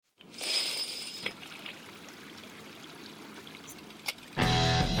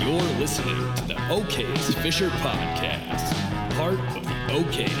You're listening to the Okayest Fisher Podcast, part of the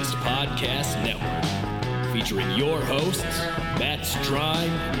Okayest Podcast Network, featuring your hosts, Matt Strine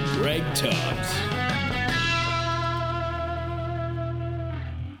and Greg Tubbs.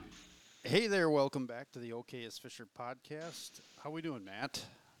 Hey there, welcome back to the Okayest Fisher Podcast. How we doing, Matt?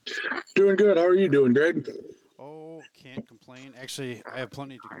 Doing good. How are you doing, Greg? Oh, can't complain. Actually, I have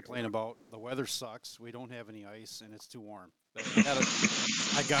plenty to complain about. The weather sucks. We don't have any ice, and it's too warm.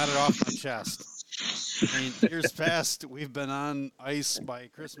 I got it off my chest. I mean, years past, we've been on ice by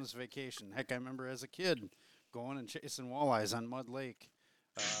Christmas vacation. Heck, I remember as a kid going and chasing walleyes on Mud Lake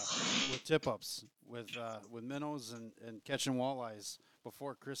with tip-ups, with minnows and catching walleyes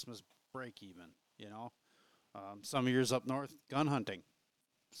before Christmas break even, you know. Some years up north, gun hunting,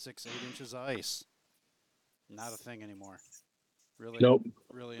 6-8 inches of ice. Not a thing anymore. Really, nope.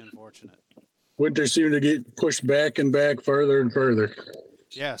 Really unfortunate. Winter seemed to get pushed back and back further and further.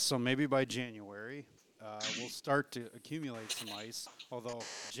 Yeah, so maybe by January, we'll start to accumulate some ice, although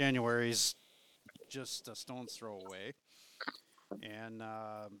January's just a stone's throw away. And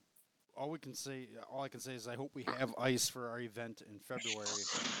all I can say is I hope we have ice for our event in February,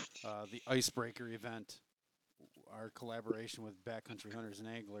 the Icebreaker event. Our collaboration with Backcountry Hunters and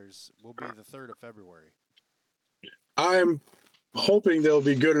Anglers will be the 3rd of February. I'm hoping there'll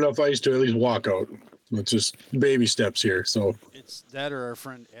be good enough ice to at least walk out. It's just baby steps here. So it's that, or our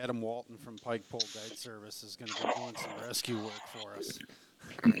friend Adam Walton from Pike Pole Guide Service is going to be doing some rescue work for us.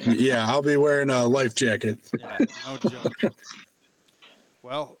 Yeah, I'll be wearing a life jacket. Yeah, no joke.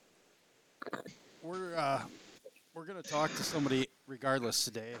 Well, we're going to talk to somebody regardless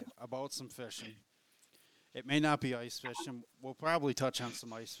today about some fishing. It may not be ice fishing. We'll probably touch on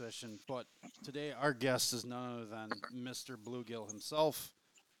some ice fishing, but today our guest is none other than Mr. Bluegill himself,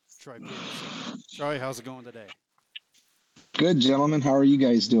 Troy Peterson. Troy, how's it going today? Good, gentlemen. How are you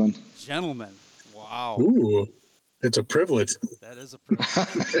guys doing? Gentlemen. Wow. Ooh, it's a privilege. That is a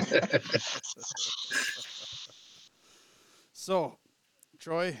privilege. So,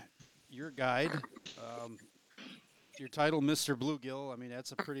 Troy, you're a guide. Your title, Mr. Bluegill, I mean,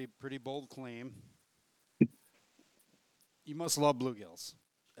 that's a pretty bold claim. You must love bluegills,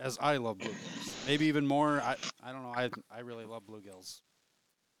 as I love bluegills. Maybe even more. I don't know. I really love bluegills.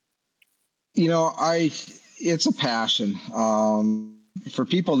 You know, it's a passion for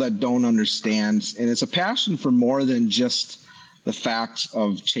people that don't understand, and it's a passion for more than just the fact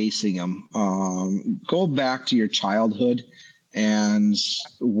of chasing them. Go back to your childhood, and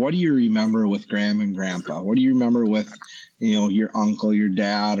what do you remember with Grandma and Grandpa? What do you remember with, your uncle, your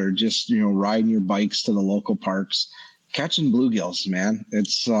dad, or just riding your bikes to the local parks? Catching bluegills, man.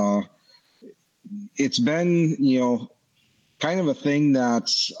 It's been, kind of a thing that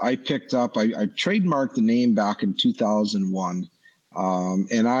I picked up. I trademarked the name back in 2001.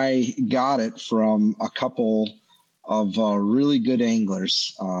 And I got it from a couple of really good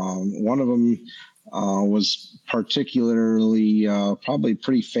anglers. One of them was particularly probably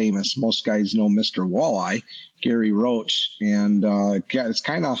pretty famous. Most guys know Mr. Walleye, Gary Roach, and it's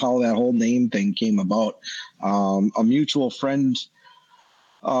kind of how that whole name thing came about. A mutual friend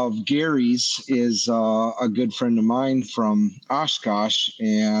of Gary's is a good friend of mine from Oshkosh,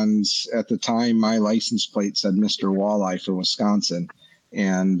 and at the time my license plate said Mr. Walleye for Wisconsin,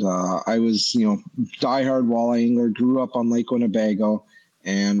 and I was diehard walleye angler, grew up on Lake Winnebago,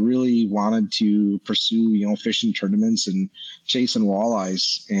 and really wanted to pursue fishing tournaments and chasing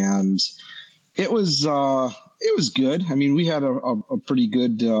walleyes, and it was good. I mean, we had a pretty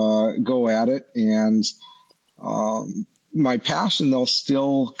good go at it, and my passion though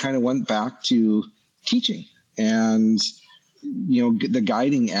still kind of went back to teaching and the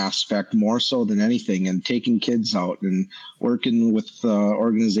guiding aspect more so than anything, and taking kids out and working with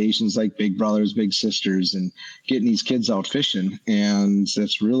organizations like Big Brothers Big Sisters and getting these kids out fishing. And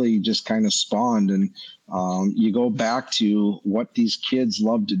it's really just kind of spawned, and you go back to what these kids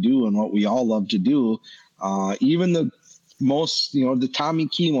love to do and what we all love to do. Even the most, the Tommy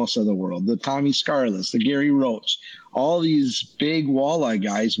Kimos of the world, the Tommy Scarlets, the Gary Roach, all these big walleye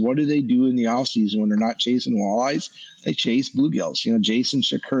guys, what do they do in the off season when they're not chasing walleyes? They chase bluegills. Jason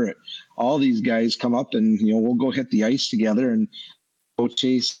Shakurit, all these guys come up and, we'll go hit the ice together and go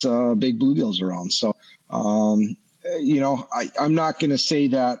chase big bluegills around. So, I'm not going to say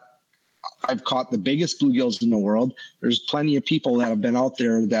that I've caught the biggest bluegills in the world. There's plenty of people that have been out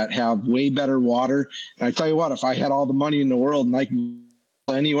there that have way better water. And I tell you what, if I had all the money in the world and I could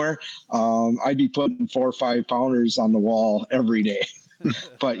go anywhere, I'd be putting 4 or 5 pounders on the wall every day.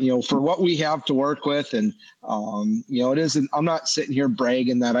 But, for what we have to work with, and, it isn't, I'm not sitting here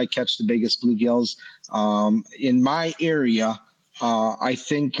bragging that I catch the biggest bluegills. In my area, I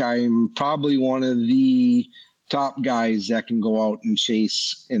think I'm probably one of the top guys that can go out and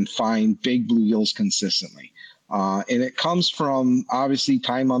chase and find big bluegills consistently. And it comes from obviously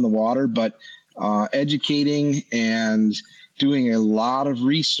time on the water, but educating and doing a lot of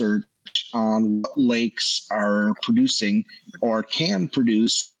research on what lakes are producing or can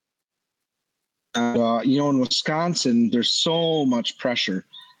produce. And, in Wisconsin, there's so much pressure,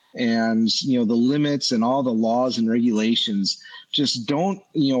 and the limits and all the laws and regulations just don't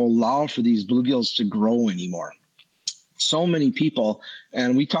allow for these bluegills to grow anymore. So many people,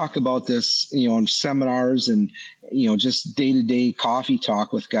 and we talk about this in seminars and just day-to-day coffee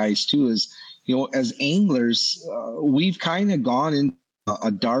talk with guys too, is as anglers, we've kind of gone in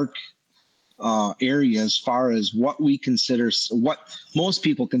a dark area as far as what most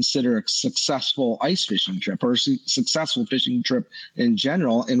people consider a successful ice fishing trip or successful fishing trip in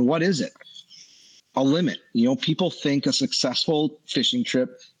general. And what is it? A limit. People think a successful fishing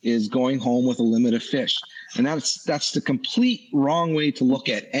trip is going home with a limit of fish, and that's the complete wrong way to look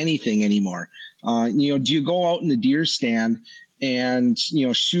at anything anymore. Do you go out in the deer stand and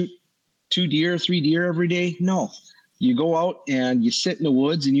shoot 2 deer, 3 deer every day? No. You go out and you sit in the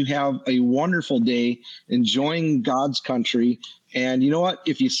woods and you have a wonderful day enjoying God's country. And you know what?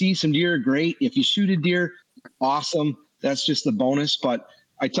 If you see some deer, great. If you shoot a deer, awesome. That's just a bonus. But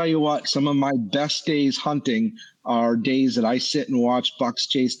I tell you what, some of my best days hunting are days that I sit and watch bucks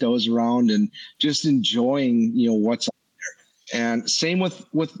chase does around and just enjoying, what's out there. And same with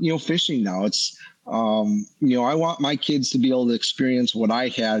fishing now. It's, I want my kids to be able to experience what I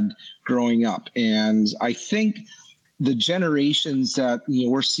had growing up. And I think the generations that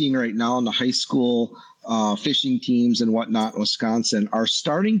we're seeing right now in the high school fishing teams and whatnot in Wisconsin are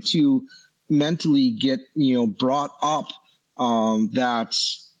starting to mentally get brought up that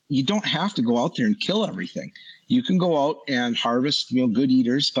you don't have to go out there and kill everything. You can go out and harvest good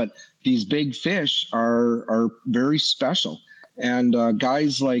eaters, but these big fish are very special. And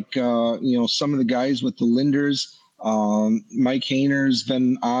guys like some of the guys with the Linders. Mike Hayner's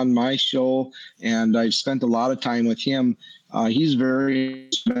been on my show, and I've spent a lot of time with him. He's very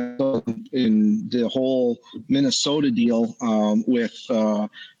special in the whole Minnesota deal with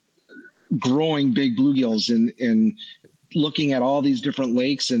growing big bluegills and looking at all these different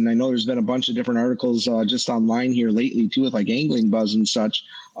lakes. And I know there's been a bunch of different articles just online here lately too, with like Angling Buzz and such,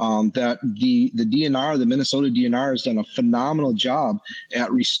 that the DNR, the Minnesota DNR, has done a phenomenal job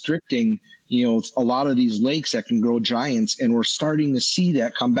at restricting a lot of these lakes that can grow giants, and we're starting to see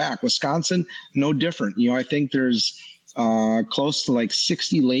that come back. Wisconsin, no different. I think there's close to like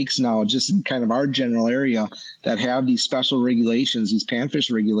 60 lakes now, just in kind of our general area, that have these special regulations, these panfish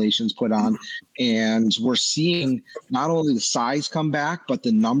regulations put on, and we're seeing not only the size come back, but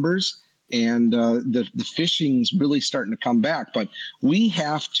the numbers. And the fishing's really starting to come back, but we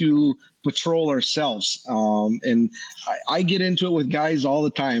have to patrol ourselves. And I get into it with guys all the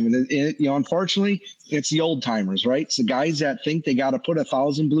time, and unfortunately, it's the old timers, right? It's the guys that think they got to put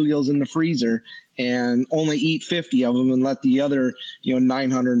 1,000 bluegills in the freezer and only eat 50 of them and let the other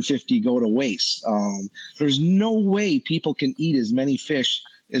 950 go to waste. There's no way people can eat as many fish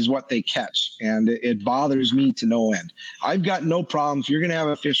is what they catch, and it bothers me to no end. I've got no problem if you're going to have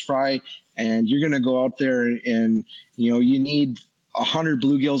a fish fry and you're going to go out there and you need 100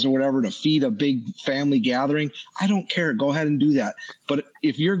 bluegills or whatever to feed a big family gathering. I don't care. Go ahead and do that. But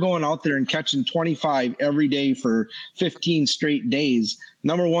if you're going out there and catching 25 every day for 15 straight days,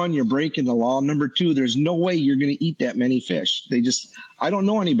 number one, you're breaking the law. Number two, there's no way you're going to eat that many fish. I don't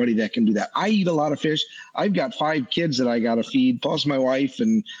know anybody that can do that. I eat a lot of fish. I've got 5 kids that I got to feed, plus my wife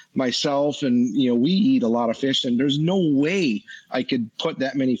and myself. And, we eat a lot of fish, and there's no way I could put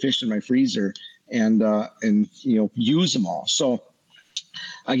that many fish in my freezer and use them all. So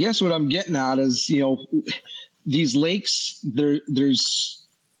I guess what I'm getting at is, these lakes,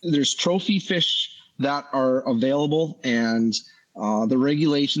 there's trophy fish that are available, and the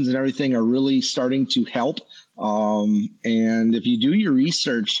regulations and everything are really starting to help. And if you do your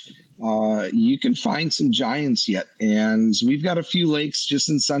research, you can find some giants yet. And we've got a few lakes just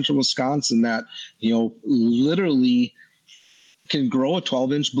in central Wisconsin that, literally can grow a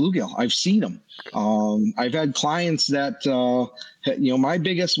 12-inch bluegill. I've seen them. I've had clients that, my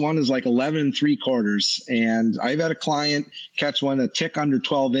biggest one is like 11 3/4. And I've had a client catch one a tick under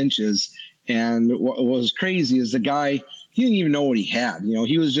 12 inches. And what was crazy is the guy, he didn't even know what he had.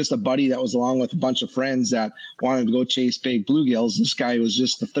 He was just a buddy that was along with a bunch of friends that wanted to go chase big bluegills. This guy was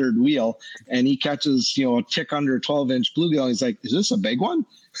just the third wheel, and he catches, a tick under 12-inch bluegill. He's like, "Is this a big one?"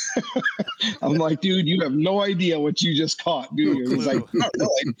 I'm like, "Dude, you have no idea what you just caught, do you?" He's like, "Not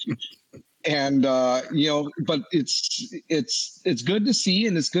really." And but it's good to see,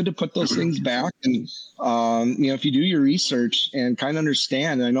 and it's good to put those things back. And if you do your research and kind of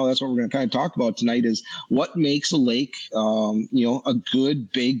understand, and I know that's what we're going to kind of talk about tonight, is what makes a lake, a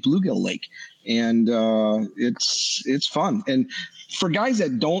good big bluegill lake. And it's fun. And for guys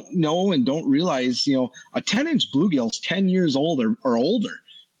that don't know and don't realize, a 10-inch bluegill is 10 years old or older,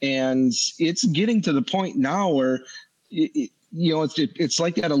 and it's getting to the point now where it's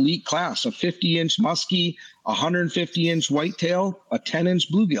like that elite class: a 50-inch muskie, a 150-inch whitetail, a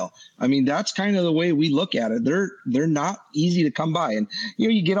 10-inch bluegill. I mean, that's kind of the way we look at it. They're not easy to come by. And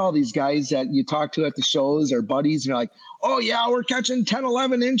you get all these guys that you talk to at the shows or buddies, and you're like, oh yeah, we're catching 10,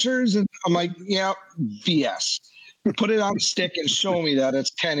 11 inchers. And I'm like, yeah, BS. Put it on a stick and show me that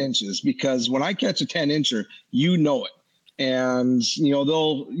it's 10 inches, because when I catch a 10-incher, you know it. And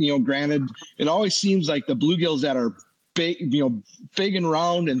they'll, granted, it always seems like the bluegills that are big, big and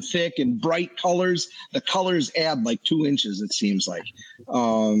round and thick and bright colors, the colors add like 2 inches, it seems like.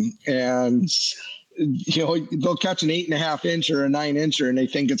 And they'll catch an 8.5 inch or a 9 incher and they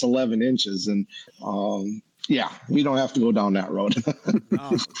think it's 11 inches. And we don't have to go down that road.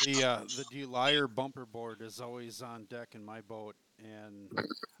 The Delier bumper board is always on deck in my boat, and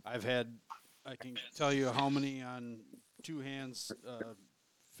I can tell you how many on two hands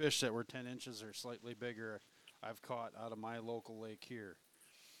fish that were 10 inches or slightly bigger I've caught out of my local lake here.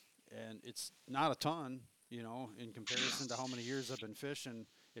 And it's not a ton, in comparison to how many years I've been fishing.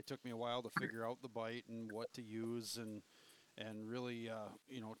 It took me a while to figure out the bite and what to use, and really,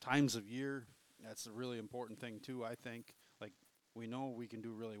 times of year. That's a really important thing too, I think. Like, we know we can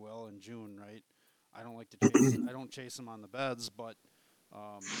do really well in June, right? I don't chase them on the beds, but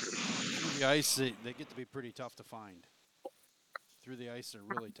through the ice, they get to be pretty tough to find. Through the ice, they're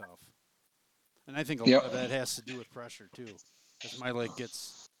really tough. And I think a lot of that has to do with pressure too, because my lake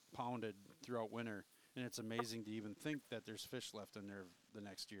gets pounded throughout winter, and it's amazing to even think that there's fish left in there the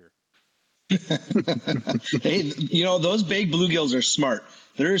next year. Hey, those big bluegills are smart.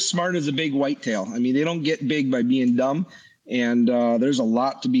 They're as smart as a big whitetail. I mean, they don't get big by being dumb, and there's a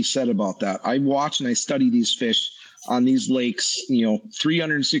lot to be said about that. I watch and I study these fish on these lakes,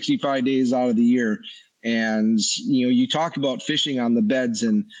 365 days out of the year. And, you talk about fishing on the beds,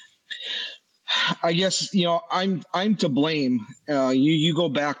 and I guess, I'm to blame. You go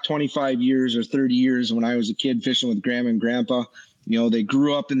back 25 years or 30 years when I was a kid fishing with Grandma and Grandpa. They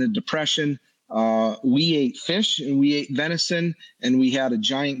grew up in the Depression. We ate fish and we ate venison, and we had a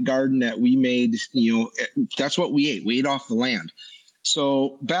giant garden that we made. That's what we ate. We ate off the land.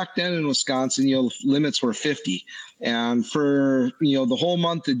 So back then in Wisconsin, limits were 50. And for, the whole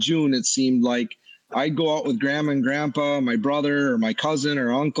month of June, it seemed like I'd go out with Grandma and Grandpa, my brother or my cousin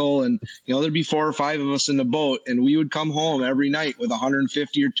or uncle, and there'd be 4 or 5 of us in the boat, and we would come home every night with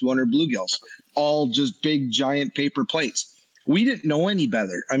 150 or 200 bluegills, all just big giant paper plates. We didn't know any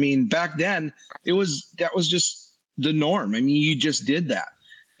better. I mean, back then that was just the norm. I mean, you just did that,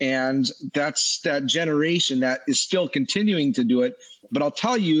 and that's that generation that is still continuing to do it. But I'll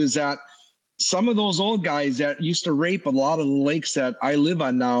tell you is that some of those old guys that used to rape a lot of the lakes that I live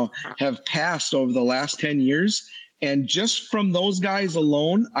on now have passed over the last 10 years. And just from those guys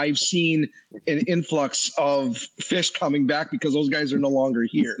alone, I've seen an influx of fish coming back because those guys are no longer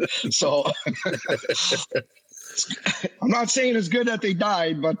here. So I'm not saying it's good that they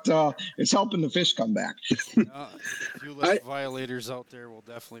died, but it's helping the fish come back. A few less violators out there will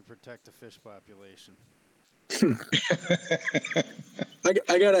definitely protect the fish population.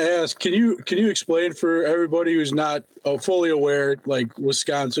 I gotta ask, can you explain for everybody who's not fully aware, like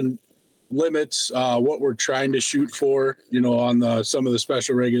Wisconsin limits, what we're trying to shoot for, on some of the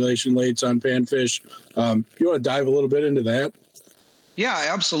special regulation lates on panfish? You want to dive a little bit into that? Yeah,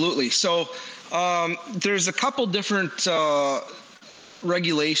 absolutely. So there's a couple different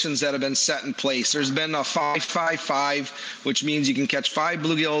regulations that have been set in place. There's been a 5-5-5, which means you can catch 5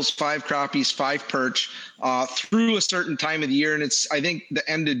 bluegills, 5 crappies, 5 perch through a certain time of the year. And it's, I think, the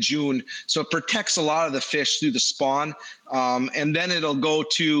end of June. So it protects a lot of the fish through the spawn. And then it'll go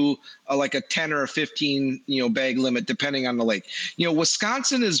to like a 10 or a 15, bag limit, depending on the lake.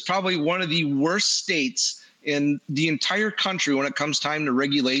 Wisconsin is probably one of the worst states in the entire country when it comes time to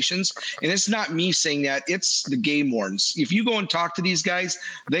regulations. And it's not me saying that, it's the game wardens. If you go and talk to these guys,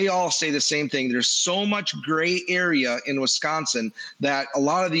 they all say the same thing. There's so much gray area in Wisconsin that a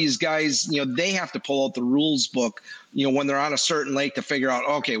lot of these guys, they have to pull out the rules book, when they're on a certain lake to figure out,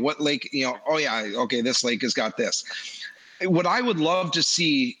 okay, what lake, this lake has got this. What I would love to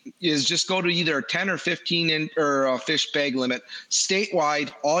see is just go to either a 10 or 15 or a fish bag limit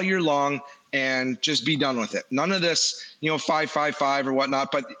statewide all year long, and just be done with it. None of this, 5-5-5 or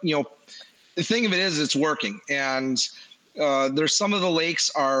whatnot, but, the thing of it is, it's working. And there's some of the lakes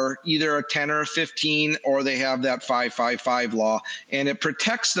are either a 10 or a 15, or they have that 5-5-5 law, and it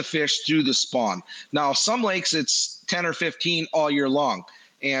protects the fish through the spawn. Now, some lakes it's 10 or 15 all year long.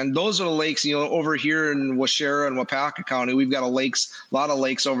 And those are the lakes, over here in Waushara and Wapaka County, we've got a lot of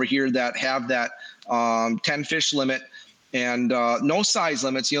lakes over here that have that 10 fish limit and no size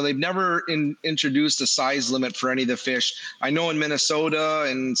limits. They've never introduced a size limit for any of the fish. I know in Minnesota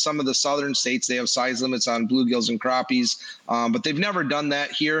and some of the southern states, they have size limits on bluegills and crappies, but they've never done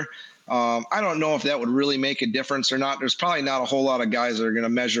that here. I don't know if that would really make a difference or not. There's probably not a whole lot of guys that are going to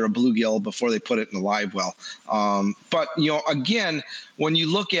measure a bluegill before they put it in the live well. But, again, when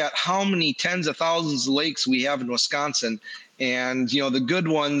you look at how many tens of thousands of lakes we have in Wisconsin, and, the good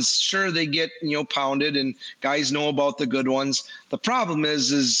ones, sure, they get, pounded, and guys know about the good ones. The problem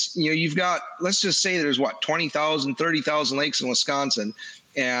is, you've got, let's just say there's 20,000, 30,000 lakes in Wisconsin,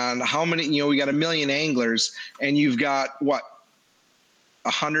 and how many, we got 1 million anglers, and you've got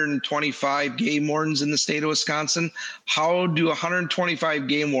 125 game wardens in the state of Wisconsin. How do 125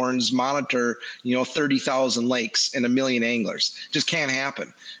 game wardens monitor, 30,000 lakes and 1 million anglers? Just can't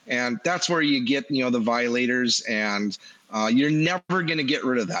happen. And that's where you get, the violators, and you're never going to get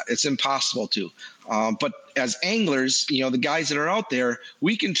rid of that. It's impossible to. But as anglers, the guys that are out there,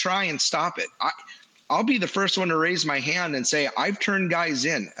 we can try and stop it. I'll be the first one to raise my hand and say, I've turned guys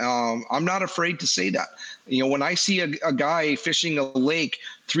in. I'm not afraid to say that. When I see a guy fishing a lake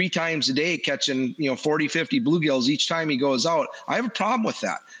 3 times a day, catching, 40, 50 bluegills each time he goes out, I have a problem with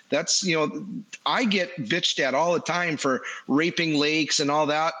that. That's, I get bitched at all the time for raping lakes and all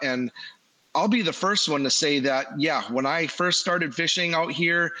that. And I'll be the first one to say that, yeah, when I first started fishing out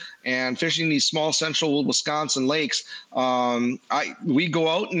here and fishing these small central Wisconsin lakes, we go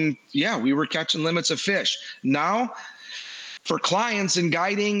out and, yeah, we were catching limits of fish. Now, for clients and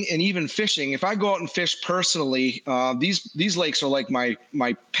guiding and even fishing, if I go out and fish personally, these lakes are like my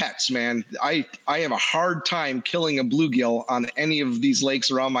pets, man. I have a hard time killing a bluegill on any of these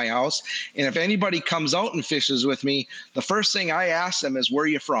lakes around my house. And if anybody comes out and fishes with me, the first thing I ask them is, where are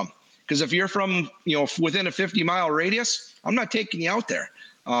you from? Because if you're from, within a 50-mile radius, I'm not taking you out there.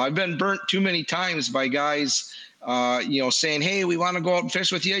 I've been burnt too many times by guys, saying, hey, we want to go out and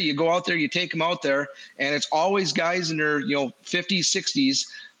fish with you. You go out there, you take them out there. And it's always guys in their, 50s, 60s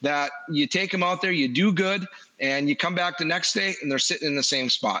that you take them out there, you do good, and you come back the next day and they're sitting in the same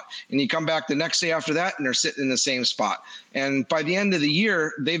spot. And you come back the next day after that and they're sitting in the same spot. And by the end of the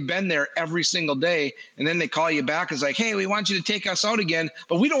year, they've been there every single day. And then they call you back. It's like, hey, we want you to take us out again,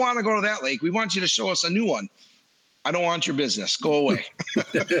 but we don't want to go to that lake. We want you to show us a new one. I don't want your business. Go away.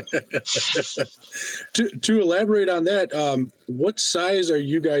 To elaborate on that, what size are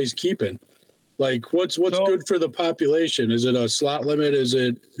you guys keeping? Like, what's good for the population? Is it a slot limit? Is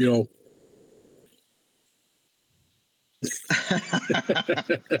it, when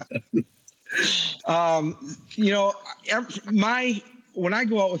I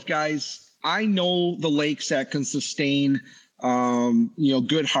go out with guys, I know the lakes that can sustain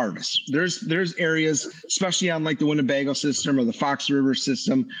good harvest. There's areas, especially on like the Winnebago system or the Fox River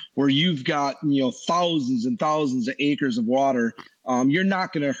system, where you've got, thousands and thousands of acres of water. You're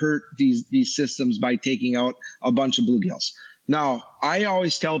not going to hurt these systems by taking out a bunch of bluegills. Now, I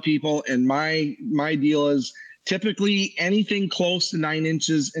always tell people, and my deal is typically anything close to 9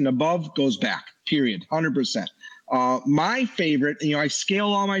 inches and above goes back, period, 100%. My favorite, I scale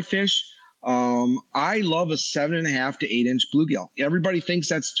all my fish. I love a 7.5 to 8 inch bluegill. Everybody thinks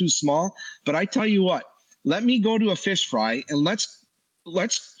that's too small, but I tell you what, let me go to a fish fry and let's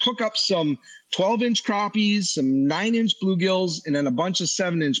hook up some 12-inch crappies, some 9-inch bluegills, and then a bunch of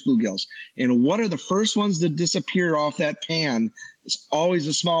 7-inch bluegills. And what are the first ones that disappear off that pan? It's always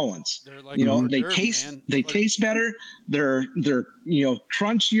the small ones. They're like they taste better. They're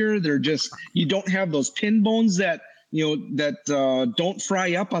crunchier. They're just, you don't have those pin bones that don't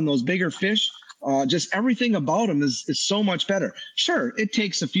fry up on those bigger fish. Just everything about them is so much better. Sure, it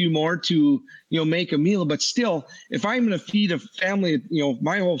takes a few more to, make a meal, but still, if I'm going to feed a family,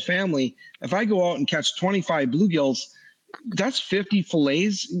 my whole family, if I go out and catch 25 bluegills, that's 50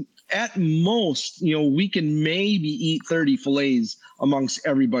 fillets. At most, we can maybe eat 30 fillets amongst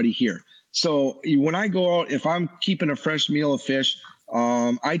everybody here. So when I go out, if I'm keeping a fresh meal of fish,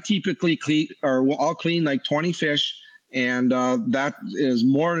 I typically I'll clean like 20 fish. And that is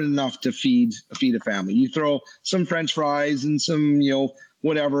more than enough to feed a family. You throw some French fries and some,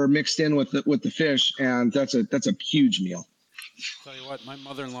 whatever mixed in with the fish, and that's a huge meal. Tell you what, my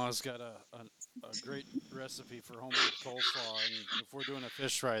mother-in-law's got a great recipe for homemade coleslaw, and if we're doing a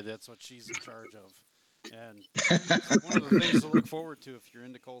fish fry, that's what she's in charge of. And it's one of the things to look forward to if you're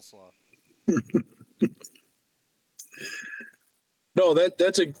into coleslaw. No,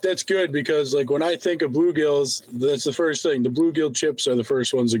 that's good because like when I think of bluegills, that's the first thing. The bluegill chips are the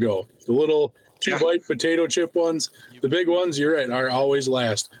first ones to go. The little 2-bite potato chip ones, the big ones, you're right, are always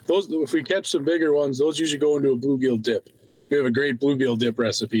last. Those, if we catch some bigger ones, those usually go into a bluegill dip. We have a great bluegill dip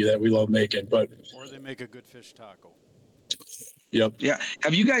recipe that we love making, or they make a good fish taco. Yep. Yeah.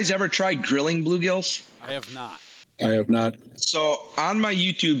 Have you guys ever tried grilling bluegills? I have not. I have not. So on my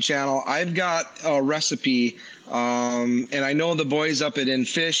YouTube channel, I've got a recipe, and I know the boys up at In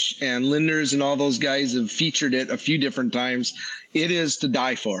Fish and Linders and all those guys have featured it a few different times. It is to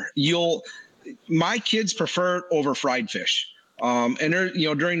die for. My kids prefer it over fried fish. And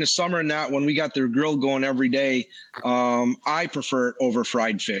during the summer and that, when we got their grill going every day, I prefer it over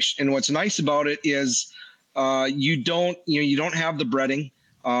fried fish. And what's nice about it is you don't have the breading.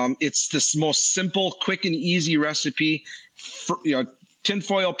 It's the most simple, quick, and easy recipe.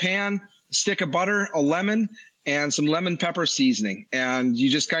 Tinfoil pan, a stick of butter, a lemon, and some lemon pepper seasoning. And you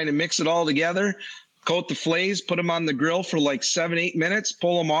just kind of mix it all together, coat the fillets, put them on the grill for like 7-8 minutes,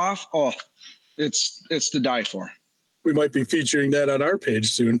 pull them off. Oh, it's to die for. We might be featuring that on our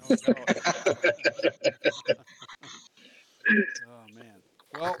page soon. Oh, man.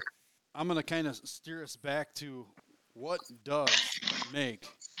 Well, I'm going to kind of steer us back to what does make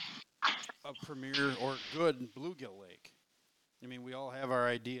a premier or good bluegill lake. I mean, we all have our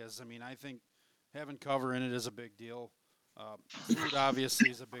ideas. I mean, I think having cover in it is a big deal. Food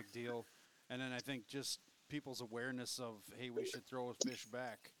obviously is a big deal. And then I think just people's awareness of, hey, we should throw a fish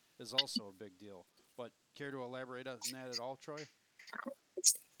back is also a big deal. But care to elaborate on that at all, Troy?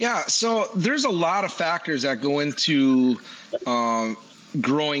 Yeah, so there's a lot of factors that go into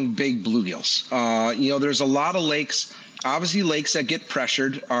growing big bluegills. There's a lot of lakes. Obviously, lakes that get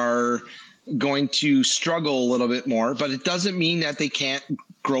pressured are going to struggle a little bit more, but it doesn't mean that they can't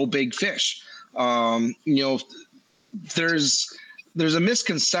grow big fish. There's a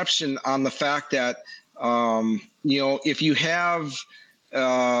misconception on the fact that if you have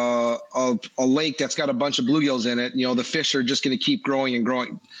a lake that's got a bunch of bluegills in it, the fish are just going to keep growing and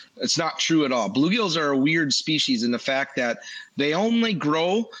growing. It's not true at all. Bluegills are a weird species in the fact that they only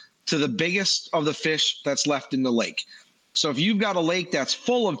grow to the biggest of the fish that's left in the lake. So if you've got a lake that's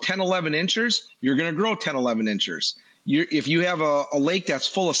full of 10, 11 inchers, you're going to grow 10, 11 inchers. If you have a lake that's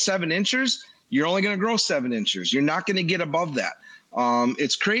full of 7 inchers, you're only going to grow 7 inchers. You're not going to get above that.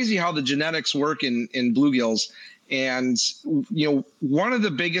 It's crazy how the genetics work in bluegills. And, one of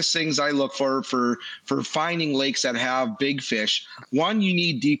the biggest things I look for finding lakes that have big fish, one, you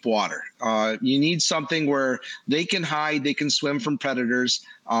need deep water. You need something where they can hide, they can swim from predators.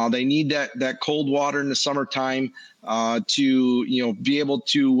 They need that cold water in the summertime to, be able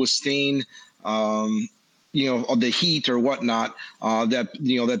to withstand the heat or whatnot,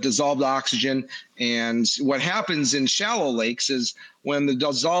 that dissolved oxygen. And what happens in shallow lakes is when the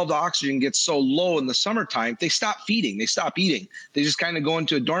dissolved oxygen gets so low in the summertime, they stop feeding, they stop eating. They just kind of go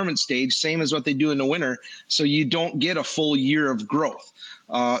into a dormant stage, same as what they do in the winter. So you don't get a full year of growth.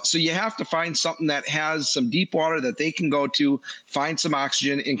 So you have to find something that has some deep water that they can go to, find some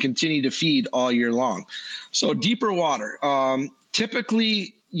oxygen, and continue to feed all year long. So deeper water.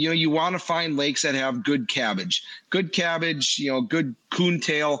 Typically, you want to find lakes that have good cabbage, good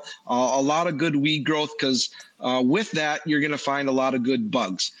coontail, a lot of good weed growth, because with that, you're going to find a lot of good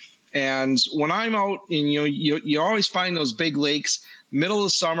bugs. And when I'm out, and you always find those big lakes, middle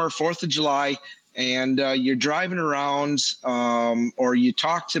of summer, 4th of July, and you're driving around or you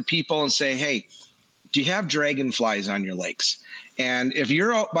talk to people and say, hey, do you have dragonflies on your lakes? And if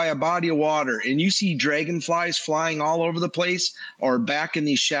you're out by a body of water and you see dragonflies flying all over the place, or back in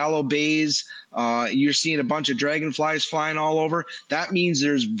these shallow bays, you're seeing a bunch of dragonflies flying all over, that means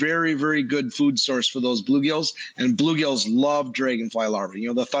there's very, very good food source for those bluegills. And bluegills love dragonfly larvae,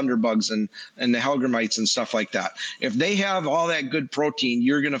 the thunderbugs and the hellgrammites and stuff like that. If they have all that good protein,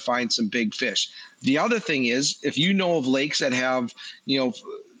 you're going to find some big fish. The other thing is, if you know of lakes that have,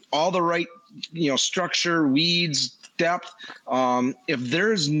 all the right, structure, weeds, depth, if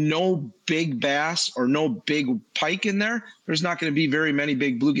there's no big bass or no big pike in there, there's not going to be very many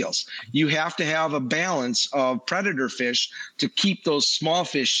big bluegills. You have to have a balance of predator fish to keep those small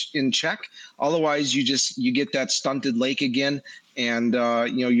fish in check. Otherwise, you get that stunted lake again, and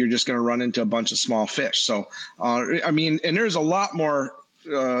you're just going to run into a bunch of small fish. So, and there's a lot more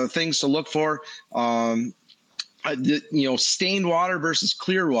things to look for. stained water versus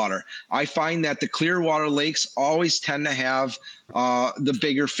clear water. I find that the clear water lakes always tend to have the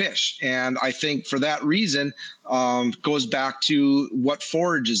bigger fish. And I think for that reason, goes back to what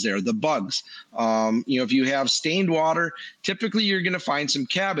forage is there, the bugs. If you have stained water, typically you're going to find some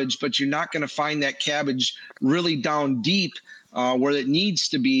cabbage, but you're not going to find that cabbage really down deep where it needs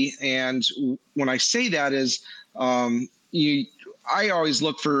to be. And when I say that is, I always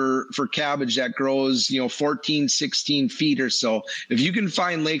look for cabbage that grows, 14, 16 feet or so. If you can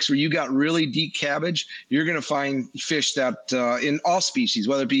find lakes where you got really deep cabbage, you're going to find fish that in all species,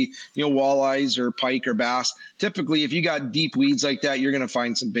 whether it be, walleyes or pike or bass. Typically, if you got deep weeds like that, you're going to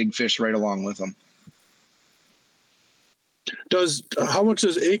find some big fish right along with them. How much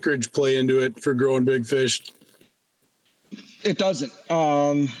does acreage play into it for growing big fish? It doesn't.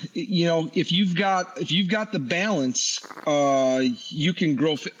 If you've got the balance, you can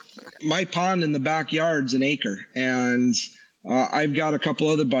grow. My pond in the backyard's an acre, and I've got a couple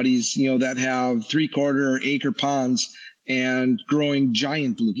other buddies, that have 3/4 acre ponds and growing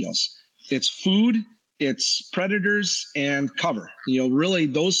giant bluegills. It's food, it's predators, and cover. Really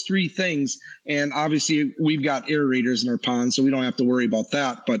those three things. And obviously we've got aerators in our pond, so we don't have to worry about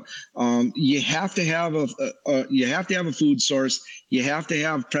that. But you have to have a food source. You have to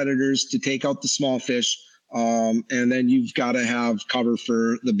have predators to take out the small fish, and then you've got to have cover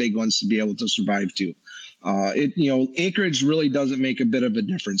for the big ones to be able to survive too. Acreage really doesn't make a bit of a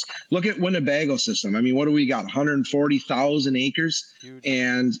difference. Look at Winnebago system. I mean, what do we got? 140,000 acres. Huge.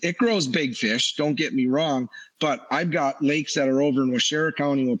 And it grows big fish. Don't get me wrong, but I've got lakes that are over in Waushara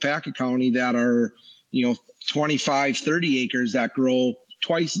County, Waupaca County that are, 25, 30 acres that grow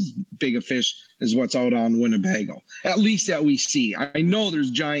twice as big a fish as what's out on Winnebago, at least that we see. I know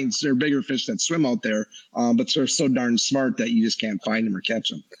there's giants or bigger fish that swim out there, but they're so darn smart that you just can't find them or catch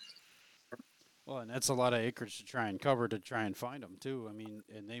them. Well, and that's a lot of acreage to try and cover to try and find them too. I mean,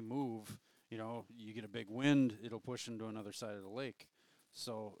 and they move. You get a big wind, it'll push them to another side of the lake,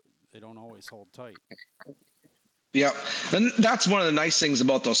 so they don't always hold tight. Yeah, and that's one of the nice things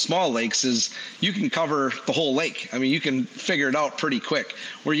about those small lakes is you can cover the whole lake. I mean, you can figure it out pretty quick.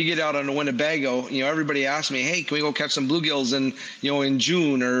 Where you get out on the Winnebago, everybody asks me, "Hey, can we go catch some bluegills in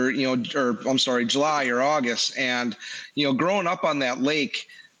June or July or August?" And growing up on that lake,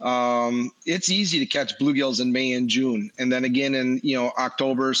 it's easy to catch bluegills in May and June, and then again in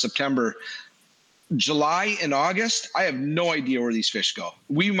October, September. July and August, I have no idea where these fish go.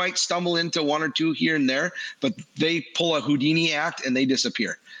 We might stumble into one or two here and there, but they pull a Houdini act and they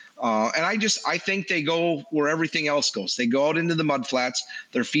disappear. And I think they go where everything else goes. They go out into the mud flats.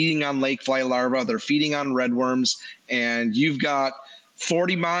 They're feeding on lake fly larvae. They're feeding on redworms. And you've got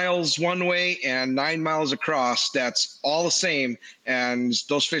 40 miles one way and 9 miles across. That's all the same. And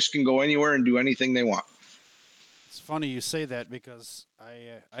those fish can go anywhere and do anything they want. It's funny you say that because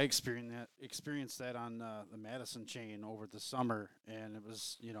I experienced that on the Madison chain over the summer, and it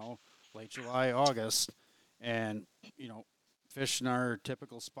was late July, August, and fish in our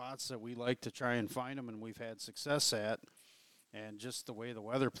typical spots that we like to try and find them, and we've had success at, and just the way the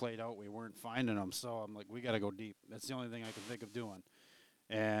weather played out, we weren't finding them. So I'm like, we got to go deep. That's the only thing I can think of doing.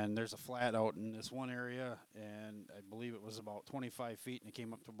 And there's a flat out in this one area, and I believe it was about 25 feet, and it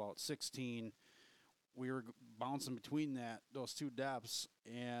came up to about 16. We were bouncing between those two depths,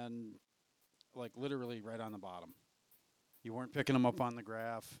 and like literally right on the bottom. You weren't picking them up on the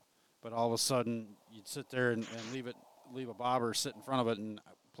graph, but all of a sudden you'd sit there and leave a bobber sit in front of it, and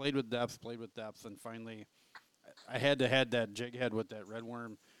I played with depth, and finally I had that jig head with that red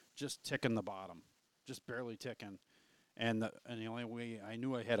worm just ticking the bottom, just barely ticking. And the only way I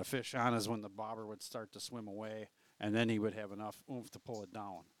knew I had a fish on is when the bobber would start to swim away, and then he would have enough oomph to pull it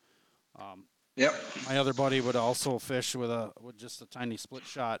down. Yep. My other buddy would also fish with just a tiny split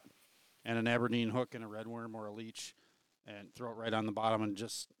shot and an Aberdeen hook and a redworm or a leech, and throw it right on the bottom and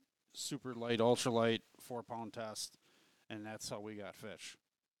just super light, ultralight, 4-pound test, and that's how we got fish.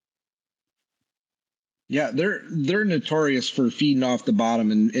 Yeah, they're notorious for feeding off the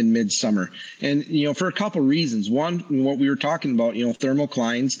bottom in midsummer, and for a couple reasons. One, what we were talking about,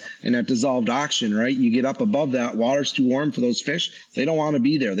 thermoclines and that dissolved oxygen, right? You get up above that, water's too warm for those fish. They don't want to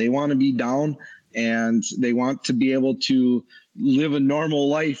be there. They want to be down, and they want to be able to live a normal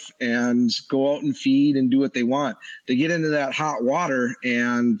life and go out and feed and do what they want. They get into that hot water,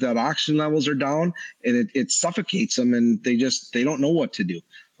 and that oxygen levels are down, and it suffocates them, and they don't know what to do.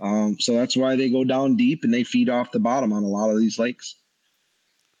 So that's why they go down deep and they feed off the bottom on a lot of these lakes.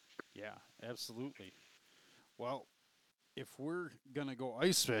 Yeah, absolutely. Well, if we're going to go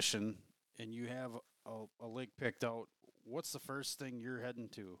ice fishing and you have a lake picked out, what's the first thing you're heading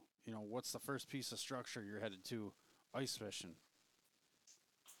to? what's the first piece of structure you're headed to ice fishing?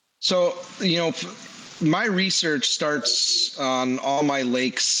 So, my research starts on all my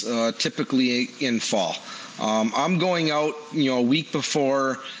lakes typically in fall. I'm going out, a week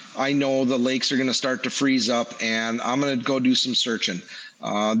before I know the lakes are going to start to freeze up, and I'm going to go do some searching.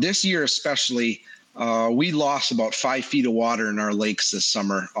 This year, especially, we lost about 5 feet of water in our lakes this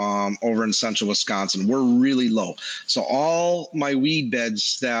summer over in central Wisconsin. We're really low. So all my weed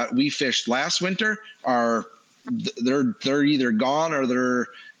beds that we fished last winter they're either gone or they're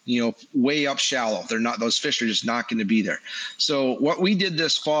way up shallow. They're not, those fish are just not going to be there. So what we did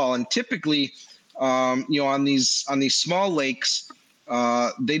this fall, and typically, on these small lakes,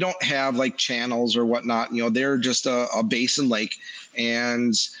 they don't have like channels or whatnot. They're just a basin lake,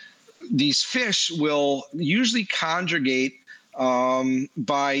 and these fish will usually congregate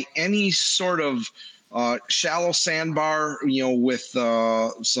by any sort of shallow sandbar, with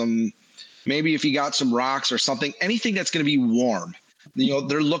some, maybe if you got some rocks or something, anything that's going to be warm.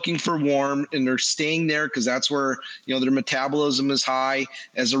 They're looking for warm, and they're staying there because that's where their metabolism is high.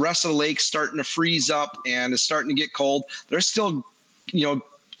 As the rest of the lake's starting to freeze up and it's starting to get cold, they're still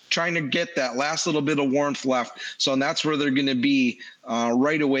trying to get that last little bit of warmth left. So, and that's where they're going to be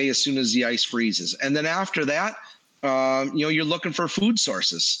right away as soon as the ice freezes. And then after that, you're looking for food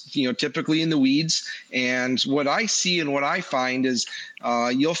sources, typically in the weeds. And what I see and what I find is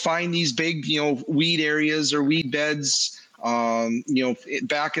you'll find these big, weed areas or weed beds,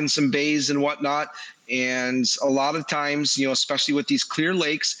 back in some bays and whatnot. And a lot of times, especially with these clear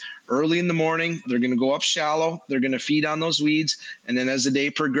lakes, early in the morning, they're going to go up shallow. They're going to feed on those weeds. And then as the day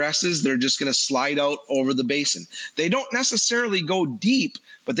progresses, they're just going to slide out over the basin. They don't necessarily go deep,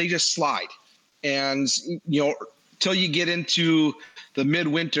 but they just slide. And, till you get into the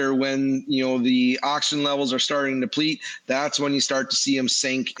midwinter when, the oxygen levels are starting to deplete, that's when you start to see them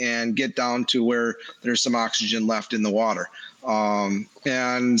sink and get down to where there's some oxygen left in the water.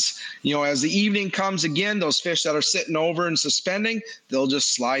 And, as the evening comes again, those fish that are sitting over and suspending, they'll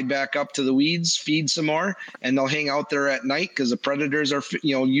just slide back up to the weeds, feed some more, and they'll hang out there at night because the predators are,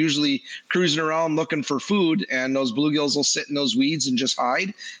 usually cruising around looking for food, and those bluegills will sit in those weeds and just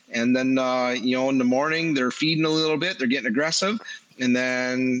hide. And then, in the morning, they're feeding a little bit, they're getting aggressive. And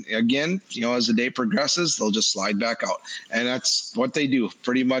then again, as the day progresses, they'll just slide back out. And that's what they do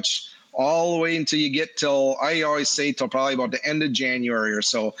pretty much all the way until you get till, I always say, till probably about the end of January or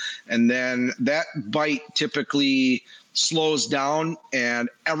so. And then that bite typically slows down and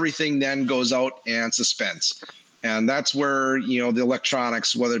everything then goes out and suspends. And that's where, the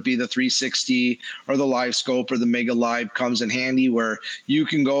electronics, whether it be the 360 or the live scope or the Mega Live, comes in handy, where you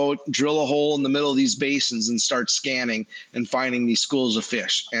can go drill a hole in the middle of these basins and start scanning and finding these schools of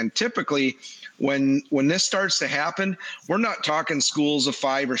fish. And typically, when this starts to happen, we're not talking schools of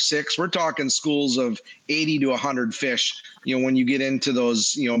 5 or 6. We're talking schools of 80 to 100 fish. When you get into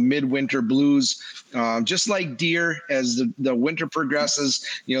those, midwinter blues, just like deer, as the winter progresses,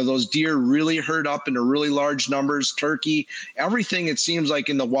 those deer really herd up into really large numbers. Turkey, everything, it seems like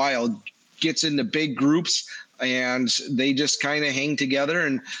in the wild, gets into big groups, and they just kind of hang together.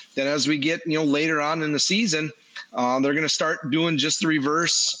 And then as we get, later on in the season, they're going to start doing just the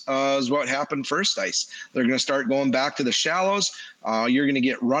reverse as what happened first ice. They're going to start going back to the shallows. You're going to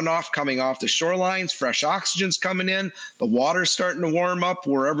get runoff coming off the shorelines, fresh oxygen's coming in, the water's starting to warm up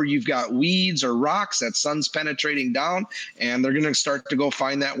wherever you've got weeds or rocks, that sun's penetrating down, and they're going to start to go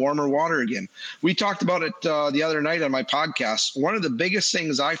find that warmer water again. We talked about it the other night on my podcast. One of the biggest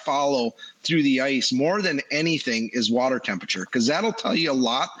things I follow through the ice more than anything is water temperature, because that'll tell you a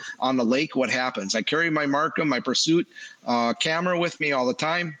lot on the lake what happens. I carry my Markham, my Pursuit camera with me all the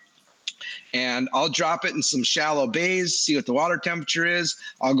time. And I'll drop it in some shallow bays, see what the water temperature is.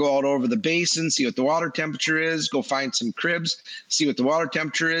 I'll go out over the basin, see what the water temperature is, go find some cribs, see what the water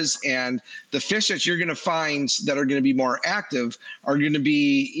temperature is. And the fish that you're going to find that are going to be more active are going to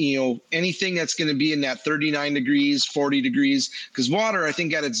be, anything that's going to be in that 39 degrees, 40 degrees, because water, I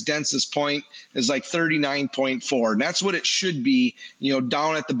think at its densest point is like 39.4. And that's what it should be,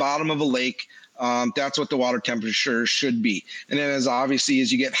 down at the bottom of a lake. That's what the water temperature should be. And then as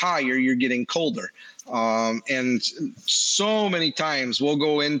you get higher, you're getting colder. And so many times we'll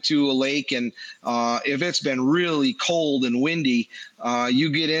go into a lake, and if it's been really cold and windy,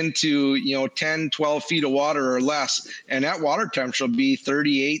 you get into, 10, 12 feet of water or less, and that water temperature will be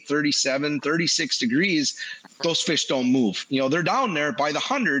 38, 37, 36 degrees. Those fish don't move. They're down there by the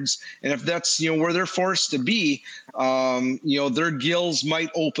hundreds. And if that's, where they're forced to be, their gills might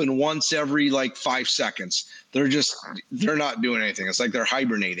open once every like 5 seconds. They're not doing anything. It's like they're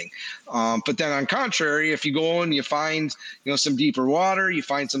hibernating. But then on contrary, contrary, if you go and you find, some deeper water, you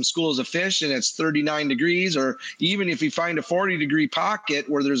find some schools of fish and it's 39 degrees, or even if you find a 40-degree pocket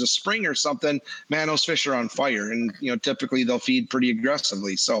where there's a spring or something, man, those fish are on fire, and typically they'll feed pretty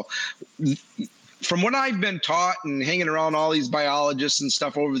aggressively. So from what I've been taught and hanging around all these biologists and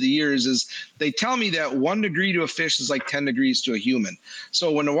stuff over the years, is they tell me that 1 degree to a fish is like 10 degrees to a human.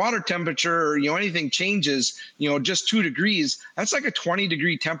 So when the water temperature or, anything changes, just 2 degrees, that's like a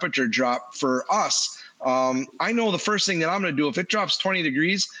 20-degree temperature drop for us. I know the first thing that I'm going to do, if it drops 20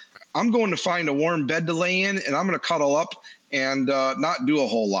 degrees, I'm going to find a warm bed to lay in, and I'm going to cuddle up and not do a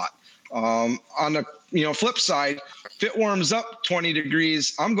whole lot. On the flip side, if it warms up 20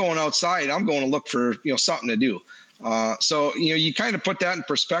 degrees, I'm going outside. I'm going to look for something to do. So you kind of put that in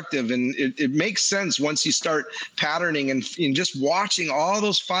perspective, and it makes sense once you start patterning and just watching all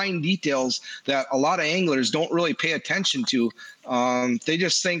those fine details that a lot of anglers don't really pay attention to. They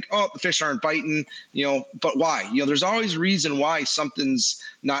just think, oh, the fish aren't biting, but why? There's always a reason why something's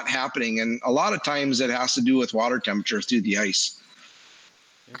not happening, and a lot of times it has to do with water temperature through the ice.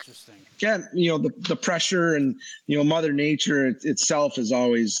 Interesting. Yeah, the pressure and Mother Nature itself is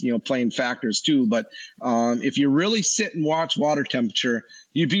always playing factors too. But if you really sit and watch water temperature,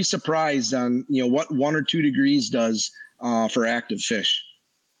 you'd be surprised on what 1 or 2 degrees does for active fish.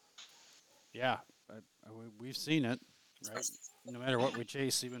 Yeah, we've seen it, right? No matter what we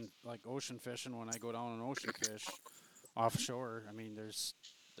chase, even like ocean fishing. When I go down and ocean fish offshore, I mean, there's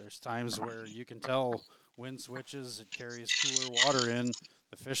times where you can tell wind switches, it carries cooler water in.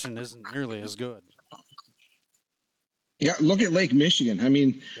 The fishing isn't nearly as good. Yeah, look at Lake Michigan. I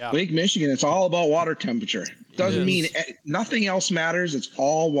mean, Lake Michigan, it's all about water temperature. Doesn't mean nothing else matters. It's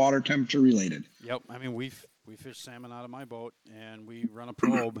all water temperature related. Yep. I mean, we fish salmon out of my boat, and we run a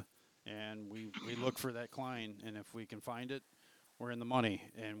probe, and we look for that cline, and if we can find it, we're in the money,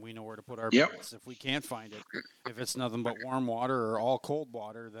 and we know where to put our baits. If we can't find it, if it's nothing but warm water or all cold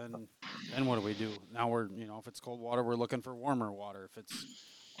water, then what do we do? Now we're, if it's cold water, we're looking for warmer water. If it's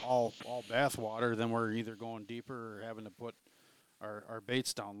all bath water, then we're either going deeper or having to put our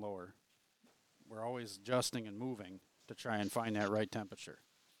baits down lower. We're always adjusting and moving to try and find that right temperature.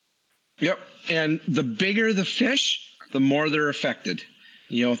 Yep. And the bigger the fish, the more they're affected.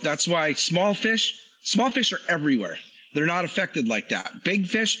 That's why small fish are everywhere. They're not affected like that. Big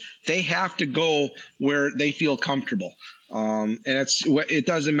fish, they have to go where they feel comfortable. And it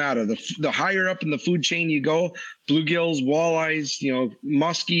doesn't matter. The higher up in the food chain you go, bluegills, walleyes,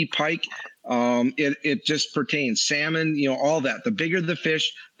 muskie, pike, it just pertains. Salmon, all that. The bigger the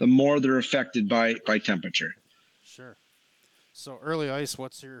fish, the more they're affected by temperature. Sure. So early ice,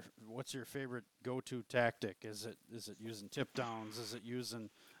 what's your favorite go-to tactic? Is it using tip downs? Is it using,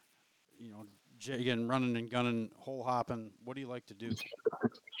 jigging, running and gunning, hole hopping? What do you like to do?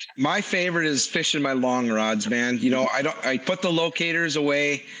 My favorite is fishing my long rods, man. I put the locators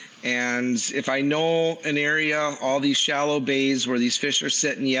away, and if I know an area, all these shallow bays where these fish are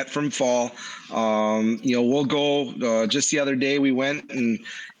sitting yet from fall, we'll go. Just the other day, we went and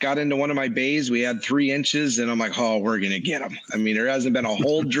got into one of my bays. We had 3 inches, and I'm like, oh, we're going to get them. I mean, there hasn't been a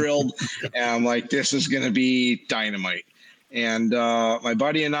hole drilled, and I'm like, this is going to be dynamite. And my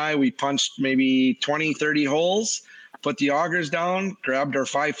buddy and I, we punched maybe 20, 30 holes, put the augers down, grabbed our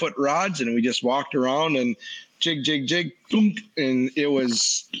 5-foot rods, and we just walked around and jig, jig, jig, boom. And it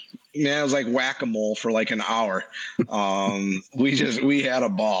was like whack-a-mole for like an hour. We had a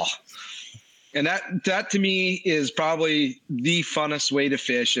ball. And that to me is probably the funnest way to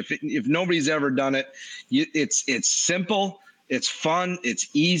fish. If nobody's ever done it, it's simple, it's fun, it's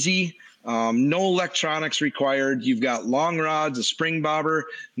easy. No electronics required. You've got long rods, a spring bobber,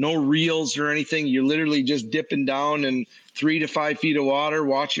 no reels or anything. You're literally just dipping down in 3 to 5 feet of water,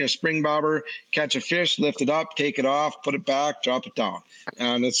 watching a spring bobber catch a fish, lift it up, take it off, put it back, drop it down.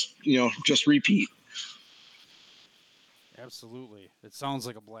 And it's, just repeat. Absolutely. It sounds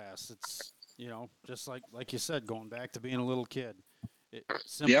like a blast. It's, just like you said, going back to being a little kid.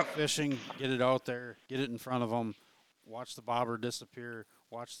 Simple fishing, get it out there, get it in front of them, watch the bobber disappear,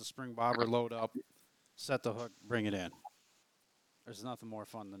 watch the spring bobber load up, set the hook, bring it in. There's nothing more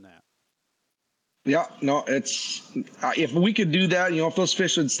fun than that. Yeah, no, it's if we could do that, if those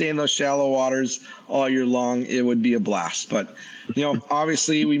fish would stay in those shallow waters all year long, it would be a blast. But,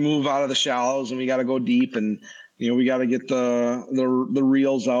 obviously we move out of the shallows and we got to go deep, and, we got to get the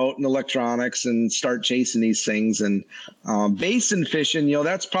reels out and electronics and start chasing these things. And basin fishing,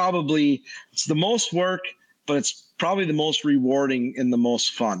 it's the most work, but it's probably the most rewarding and the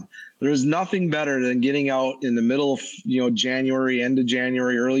most fun. There's nothing better than getting out in the middle of, January, end of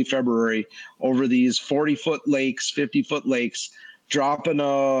January, early February, over these 40-foot lakes, 50-foot lakes, dropping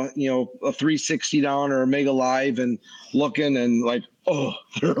a 360 down or a mega live and looking and like, oh,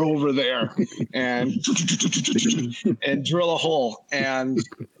 they're over there, and and drill a hole. And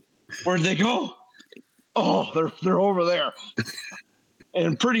where'd they go? Oh, they're over there.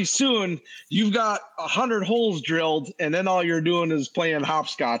 And pretty soon you've got 100 holes drilled, and then all you're doing is playing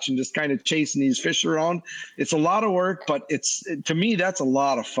hopscotch and just kind of chasing these fish around. It's a lot of work, but to me, that's a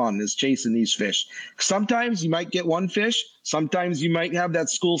lot of fun, is chasing these fish. Sometimes you might get one fish. Sometimes you might have that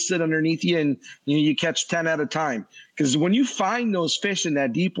school sit underneath you and you catch 10 at a time. Because when you find those fish in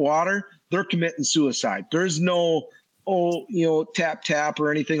that deep water, they're committing suicide. There's no, tap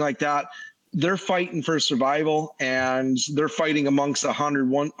or anything like that. They're fighting for survival, and they're fighting amongst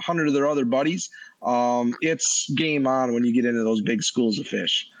 100 of their other buddies. It's game on when you get into those big schools of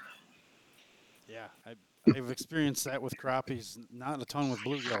fish. Yeah, I've experienced that with crappies, not a ton with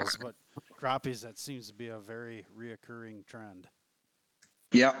bluegills, but crappies, that seems to be a very reoccurring trend.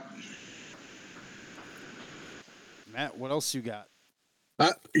 Yeah. Matt, what else you got?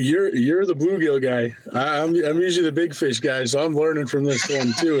 You're the bluegill guy. I'm usually the big fish guy, so I'm learning from this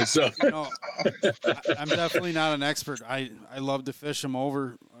one too. So I'm definitely not an expert. I love to fish them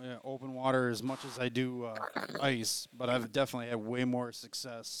over open water as much as I do ice, but I've definitely had way more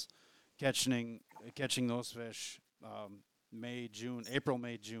success catching those fish April,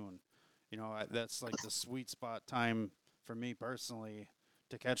 May, June. That's like the sweet spot time for me personally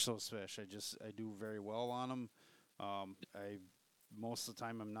to catch those fish. I do very well on them. Most of the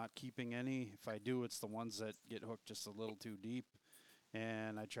time I'm not keeping any. If I do, it's the ones that get hooked just a little too deep.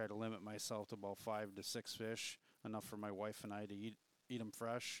 And I try to limit myself to about 5 to 6 fish, enough for my wife and I to eat them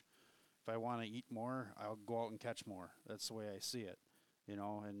fresh. If I want to eat more, I'll go out and catch more. That's the way I see it,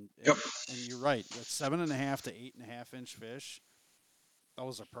 and you're right. That's 7.5 to 8.5 inch fish.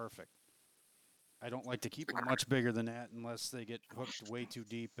 Those are perfect. I don't like to keep them much bigger than that unless they get hooked way too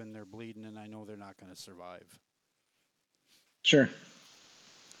deep and they're bleeding and I know they're not going to survive. Sure.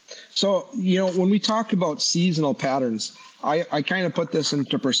 So, when we talk about seasonal patterns, I kind of put this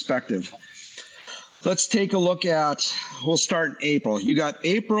into perspective. Let's take a look at, we'll start in April. You got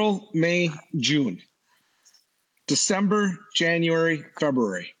April, May, June, December, January,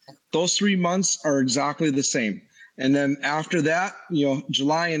 February. Those 3 months are exactly the same. And then after that,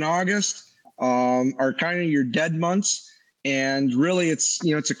 July and August are kind of your dead months. And really, it's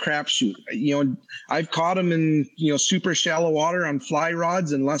a crapshoot. I've caught them in super shallow water on fly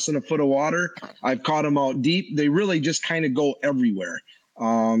rods in less than a foot of water. I've caught them out deep. They really just kind of go everywhere.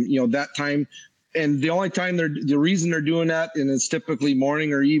 That time, and the only time the reason they're doing that, and it's typically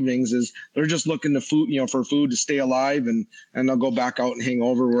morning or evenings, is they're just looking to food, for food to stay alive, and they'll go back out and hang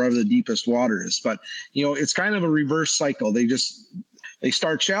over wherever the deepest water is. But it's kind of a reverse cycle. They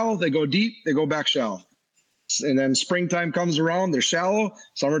start shallow, they go deep, they go back shallow. And then springtime comes around, they're shallow.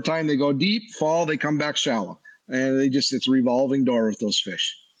 Summertime, they go deep. Fall, they come back shallow. And it's a revolving door with those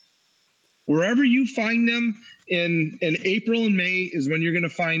fish. Wherever you find them in April and May is when you're going to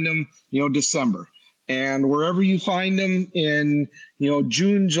find them, December. And wherever you find them in,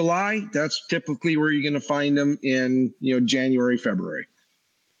 June, July, that's typically where you're going to find them in, January, February.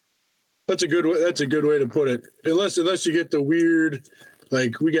 That's a good way to put it. Unless you get the weird,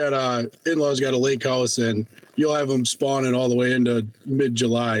 like we got in-laws got a lake house, and you'll have them spawning all the way into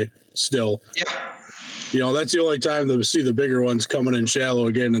mid-July still. Yeah. That's the only time to see the bigger ones coming in shallow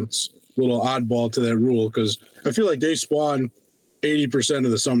again. It's a little oddball to that rule, because I feel like they spawn 80%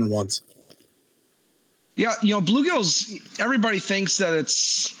 of the summer months. Yeah, bluegills, everybody thinks that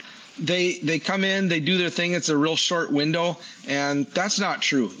they come in, they do their thing, it's a real short window, and that's not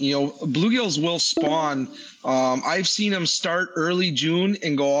true. Bluegills will spawn. I've seen them start early June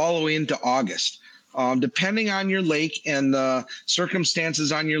and go all the way into August. Depending on your lake and the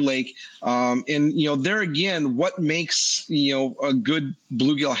circumstances on your lake. And, there again, what makes, a good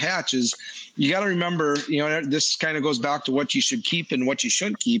bluegill hatch is you got to remember, this kind of goes back to what you should keep and what you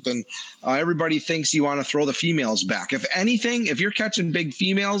shouldn't keep. And everybody thinks you want to throw the females back. If anything, if you're catching big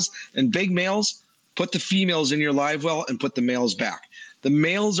females and big males, put the females in your live well and put the males back. The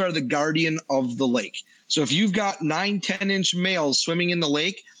males are the guardian of the lake. So if you've got 9-10-inch males swimming in the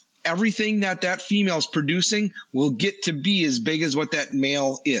lake, everything that female's producing will get to be as big as what that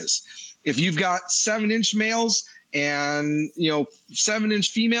male is. If you've got 7-inch males and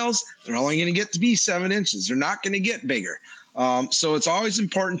 7-inch females, they're only going to get to be 7 inches. They're not going to get bigger. So it's always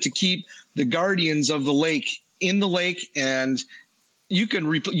important to keep the guardians of the lake in the lake, and you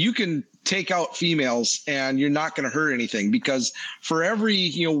can take out females and you're not going to hurt anything, because for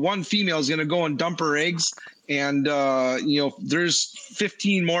every one female is going to go and dump her eggs, and there's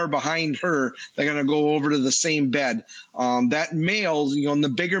 15 more behind her. They're going to go over to the same bed. That males, and the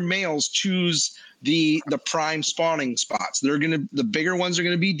bigger males choose the prime spawning spots. The bigger ones are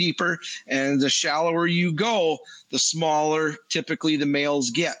going to be deeper, and the shallower you go, the smaller typically the males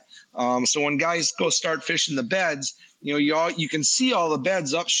get. So when guys go start fishing the beds, you can see all the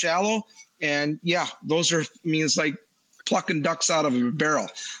beds up shallow, and it's like plucking ducks out of a barrel.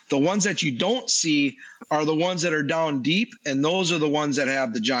 The ones that you don't see are the ones that are down deep, and those are the ones that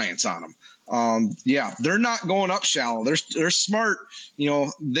have the giants on them. They're not going up shallow. They're smart.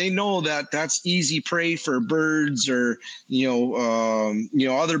 They know that that's easy prey for birds or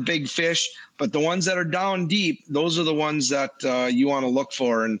other big fish. But the ones that are down deep, those are the ones that you want to look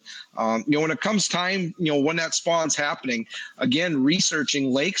for. And when it comes time, when that spawn's happening, again,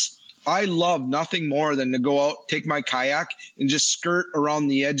 researching lakes. I love nothing more than to go out, take my kayak, and just skirt around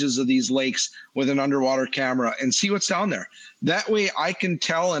the edges of these lakes with an underwater camera and see what's down there. That way I can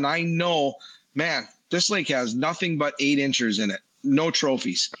tell and I know, man, this lake has nothing but 8 inches in it, no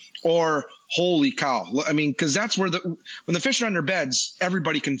trophies. Or holy cow. I mean, because that's where when the fish are under beds,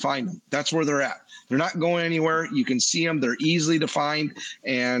 everybody can find them. That's where they're at. They're not going anywhere. You can see them. They're easily to find.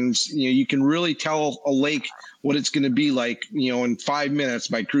 And, you can really tell a lake what it's going to be like, in 5 minutes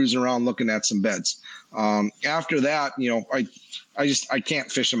by cruising around looking at some beds. After that, I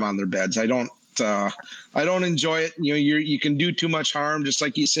can't fish them on their beds. I don't enjoy it. You can do too much harm. Just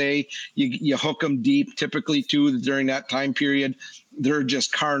like you say, you hook them deep, typically too, during that time period. They're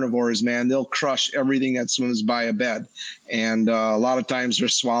just carnivores, man. They'll crush everything that swims by a bed. And a lot of times they're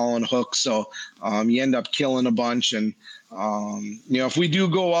swallowing hooks. So you end up killing a bunch. And, if we do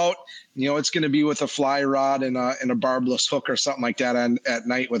go out, it's going to be with a fly rod and a barbless hook or something like that at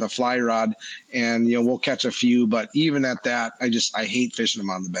night with a fly rod. And, we'll catch a few. But even at that, I hate fishing them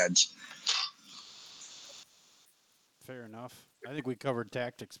on the beds. Fair enough. I think we covered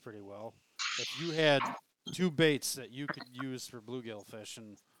tactics pretty well. If you had 2 baits that you could use for bluegill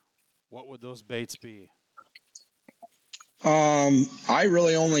fishing, what would those baits be? I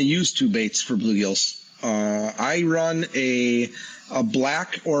really only use 2 baits for bluegills. I run a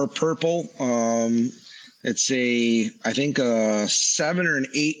black or a purple. It's I think a 7 or an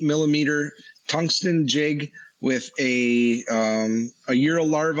 8 millimeter tungsten jig with a Euro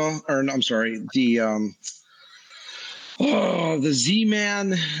larva, or I'm sorry, the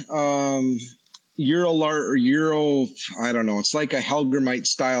Z-Man Euro, I don't know. It's like a Helgramite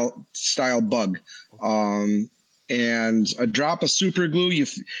style bug. And a drop of super glue, you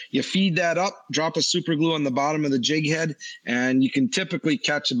feed that up, drop of super glue on the bottom of the jig head, and you can typically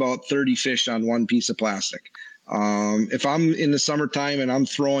catch about 30 fish on one piece of plastic. If I'm in the summertime and I'm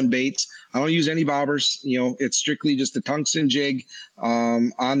throwing baits, I don't use any bobbers. It's strictly just a tungsten jig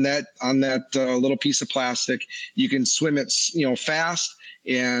on that little piece of plastic. You can swim it, fast.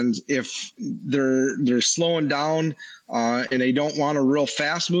 And if they're slowing down and they don't want a real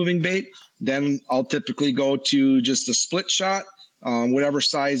fast moving bait, then I'll typically go to just a split shot, whatever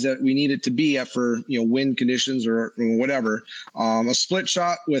size that we need it to be at for wind conditions or whatever. A split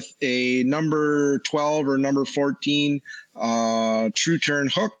shot with a number 12 or number 14 true turn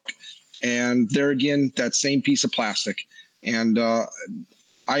hook, and there again that same piece of plastic. And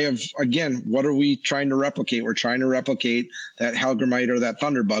I have, again, what are we trying to replicate? We're trying to replicate that Helgramite or that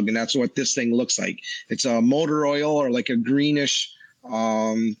thunderbug, and that's what this thing looks like. It's a motor oil or like a greenish,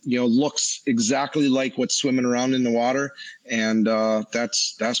 looks exactly like what's swimming around in the water, and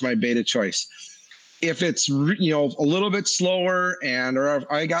that's my bait of choice. If it's a little bit slower, or if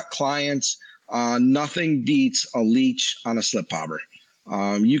I got clients, nothing beats a leech on a slip bobber.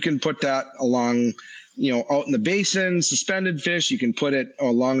 You can put that along, out in the basin, suspended fish. You can put it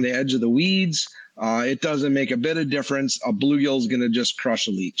along the edge of the weeds. It doesn't make a bit of difference. A bluegill is going to just crush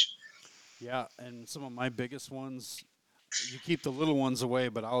a leech. Yeah, and some of my biggest ones, you keep the little ones away,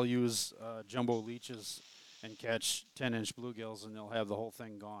 but I'll use jumbo leeches and catch 10-inch bluegills, and they'll have the whole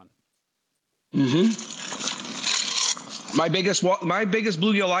thing gone. Mm-hmm. My biggest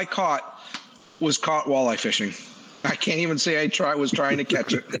bluegill I caught was caught walleye fishing. I can't even say was trying to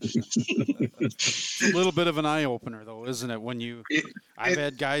catch it. It's a little bit of an eye opener, though, isn't it? I've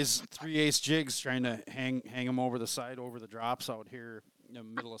had guys 3/8 jigs trying to hang them over the side, over the drops out here in the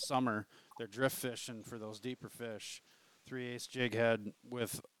middle of summer. They're drift fishing for those deeper fish. 3/8 jig head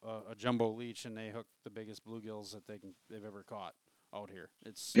with a jumbo leech, and they hook the biggest bluegills that they've ever caught out here.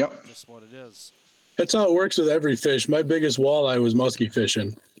 It's just what it is. That's how it works with every fish. My biggest walleye was muskie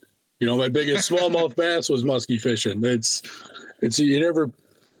fishing. My biggest smallmouth bass was muskie fishing. It's you never, and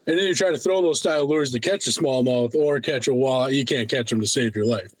then you try to throw those style lures to catch a smallmouth or catch a walleye. You can't catch them to save your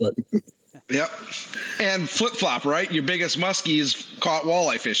life, but Yep. And flip flop, right? Your biggest muskie is caught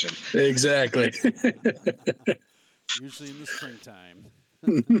walleye fishing. Exactly. Usually in the springtime.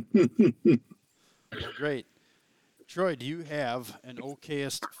 Well, great. Troy, do you have an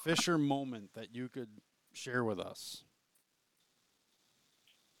okayest fisher moment that you could share with us?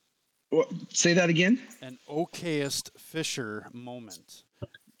 Say that again? An okayest fisher moment.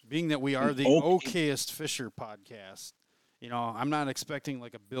 Being that we are the okayest fisher podcast, I'm not expecting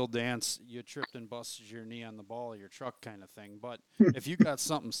like a Bill Dance, you tripped and busted your knee on the ball of your truck kind of thing. But if you got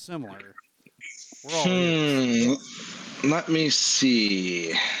something similar, we're all ears. Let me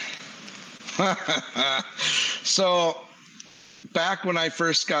see. So back when I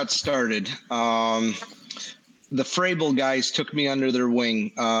first got started, the Frable guys took me under their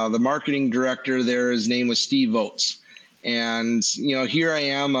wing. The marketing director there, his name was Steve Oates. And, here I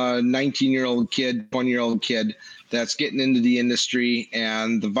am, a 19-year-old kid, 20-year-old kid that's getting into the industry.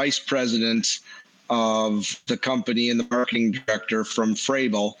 And the vice president of the company and the marketing director from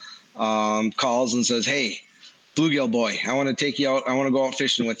Frable calls and says, "Hey, Bluegill boy, I want to take you out. I want to go out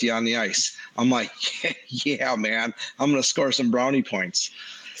fishing with you on the ice." I'm like, "Yeah, man, I'm going to score some brownie points."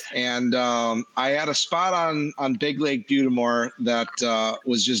 And I had a spot on Big Lake Butamore that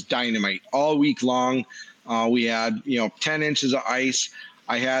was just dynamite all week long. We had 10 inches of ice.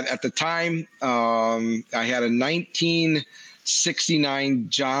 I had at the time I had a 1969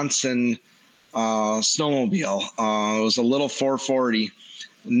 Johnson snowmobile. It was a little 440,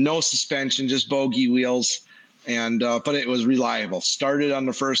 no suspension, just bogey wheels, and but it was reliable. Started on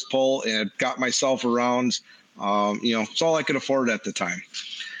the first pull and got myself around. It's all I could afford at the time.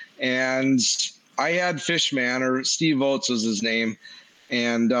 And I had Fishman, or Steve Oates was his name,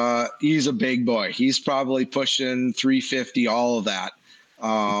 and he's a big boy. He's probably pushing 350, all of that.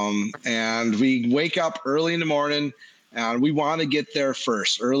 And we wake up early in the morning, and we want to get there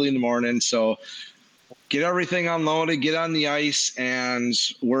first, early in the morning. So get everything unloaded, get on the ice, and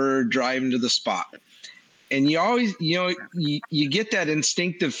we're driving to the spot. And you always, you get that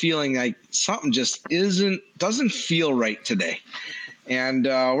instinctive feeling like something just doesn't feel right today. And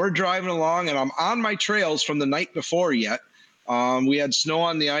we're driving along, and I'm on my trails from the night before yet. We had snow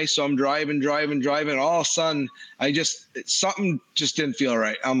on the ice, so I'm driving. And all of a sudden, something just didn't feel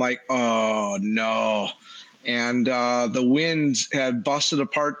right. I'm like, oh, no. And the wind had busted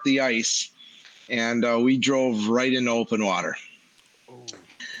apart the ice, and we drove right into open water. Oh.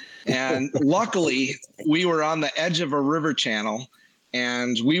 And luckily, we were on the edge of a river channel,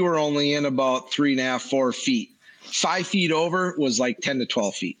 and we were only in about 3.5, 4 feet. 5 feet over was like 10 to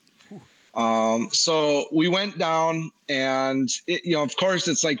 12 feet. So we went down, and of course,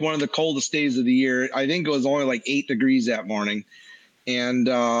 it's like one of the coldest days of the year. I think it was only like 8 degrees that morning. And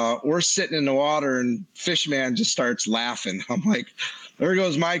we're sitting in the water, and Fishman just starts laughing. I'm like, there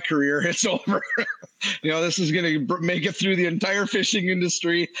goes my career. It's over. This is going to make it through the entire fishing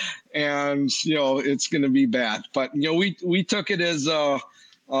industry, and, it's going to be bad. But, we took it as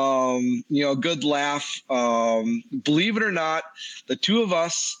good laugh. Believe it or not, the two of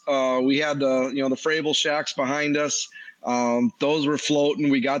us, we had the Frable shacks behind us. Those were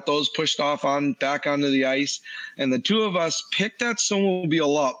floating. We got those pushed off back onto the ice, and the two of us picked that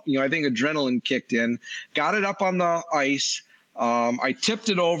snowmobile up. I think adrenaline kicked in, got it up on the ice. I tipped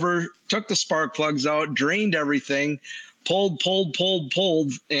it over, took the spark plugs out, drained everything, pulled,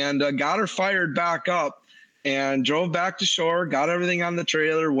 and got her fired back up. And drove back to shore, got everything on the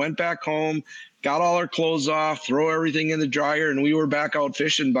trailer, went back home, got all our clothes off, throw everything in the dryer, and we were back out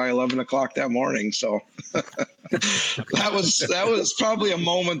fishing by 11 o'clock that morning. So that was probably a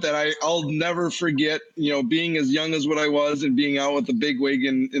moment that I'll never forget, being as young as what I was and being out with the big wig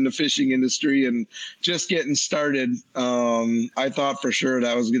in the fishing industry and just getting started. I thought for sure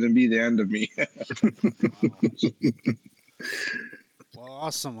that was going to be the end of me. Well,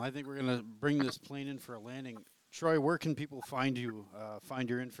 awesome. I think we're going to bring this plane in for a landing. Troy, where can people find you, find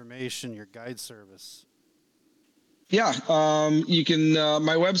your information, your guide service? Yeah, you can,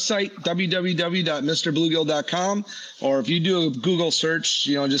 my website, www.mrbluegill.com, or if you do a Google search,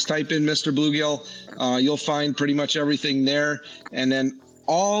 just type in Mr. Bluegill, you'll find pretty much everything there. And then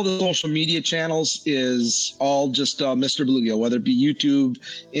all the social media channels is all just Mr. Bluegill, whether it be YouTube,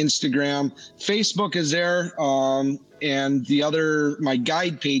 Instagram, Facebook is there. And my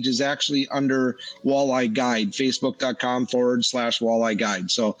guide page is actually under Walleye Guide, facebook.com/Walleye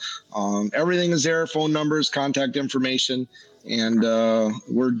Guide. So everything is there, phone numbers, contact information, and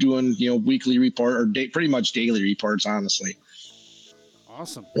we're doing, weekly report or pretty much daily reports, honestly.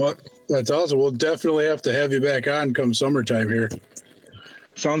 Awesome. Well, that's awesome. We'll definitely have to have you back on come summertime here.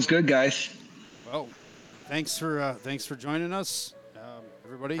 Sounds good, guys. Well, thanks for joining us.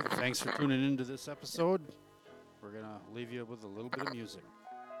 everybody, thanks for tuning into this episode. We're going to leave you with a little bit of music.